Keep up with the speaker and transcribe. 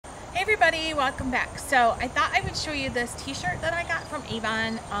Hey everybody, welcome back. So I thought I would show you this t-shirt that I got from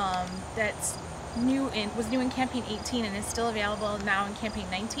Avon that's was new in campaign 18 and is still available now in campaign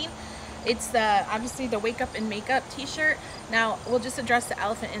 19. It's obviously the wake up and makeup t-shirt. Now we'll just address the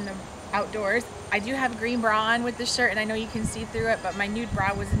elephant in the outdoors. I do have a green bra on with this shirt and I know you can see through it, but my nude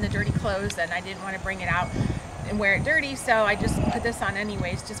bra was in the dirty clothes and I didn't want to bring it out and wear it dirty, so I just put this on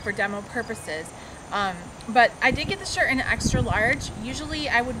anyways just for demo purposes. But I did get the shirt in an extra large. Usually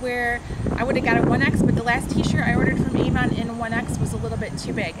I would have got a 1X, but the last t-shirt I ordered from Avon in 1X was a little bit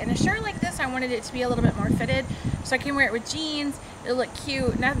too big. And a shirt like this, I wanted it to be a little bit more fitted, so I can wear it with jeans. It'll look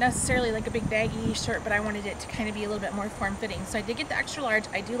cute, not necessarily like a big baggy shirt, but I wanted it to kind of be a little bit more form-fitting. So I did get the extra large.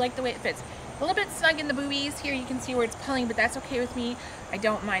 I do like the way it fits. A little bit snug in the boobies here. You can see where it's pulling, but that's okay with me. I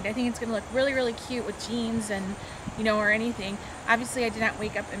don't mind. I think it's gonna look really, really cute with jeans and, you know, or anything. Obviously, I did not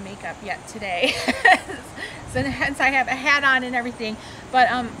wake up and make up yet today. So hence I have a hat on and everything. But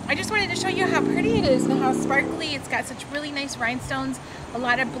I just wanted to show you how pretty it is and how sparkly. It's got such really nice rhinestones, a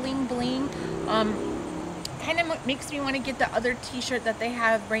lot of bling bling. Kind of makes me want to get the other t-shirt that they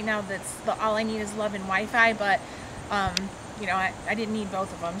have right now that's the All I Need Is Love and Wi-Fi, but you know, I didn't need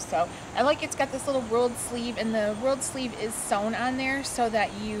both of them. So I like it's got this little rolled sleeve, and the rolled sleeve is sewn on there so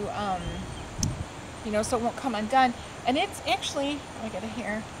that you know, so it won't come undone. And it's actually, I got it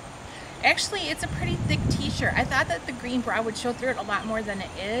here. Actually, it's a pretty thick t-shirt. I thought that the green bra would show through it a lot more than it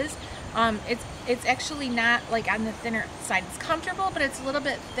is. It's actually not like on the thinner side. It's comfortable, but it's a little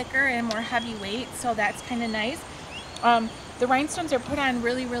bit thicker and more heavyweight, so that's kind of nice. The rhinestones are put on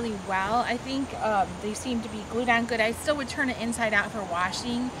really, really well. I think they seem to be glued on good. I still would turn it inside out for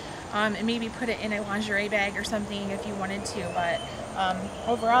washing and maybe put it in a lingerie bag or something if you wanted to, but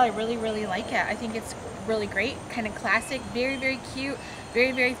overall I really, really like it. I think it's really great, kind of classic, very, very cute,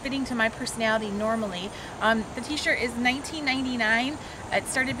 very, very fitting to my personality normally. The t-shirt is $19.99. It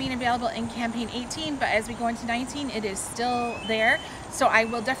started being available in campaign 18, but as we go into 19, it is still there. So I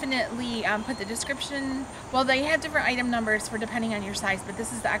will definitely put the description. Well, they have different item numbers for depending on your size, but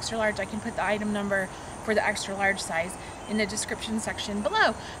this is the extra large. I can put the item number for the extra large size in the description section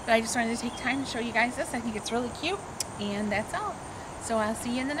below. But I just wanted to take time to show you guys this. I think it's really cute, and that's all. So I'll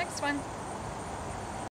see you in the next one.